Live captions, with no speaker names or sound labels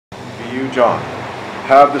you, Jon,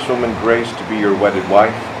 have this woman Grace to be your wedded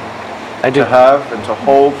wife? I do. To have and to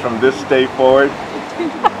hold from this day forward?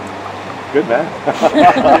 Good man.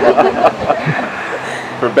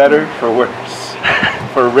 For better, for worse,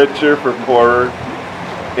 for richer, for poorer,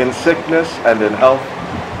 in sickness and in health,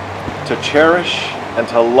 to cherish and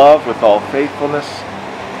to love with all faithfulness,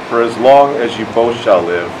 for as long as you both shall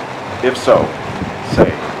live. If so,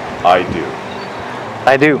 say, I do.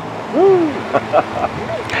 I do.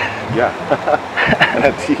 Yeah.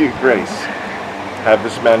 And to you, Grace, have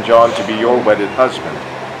this man Jon to be your wedded husband,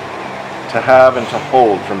 to have and to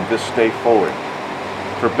hold from this day forward,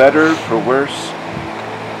 for better, for worse,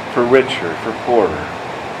 for richer, for poorer,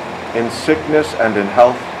 in sickness and in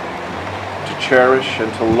health, to cherish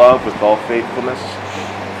and to love with all faithfulness,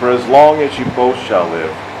 for as long as you both shall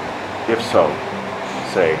live. If so,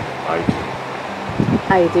 say, I do.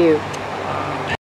 I do.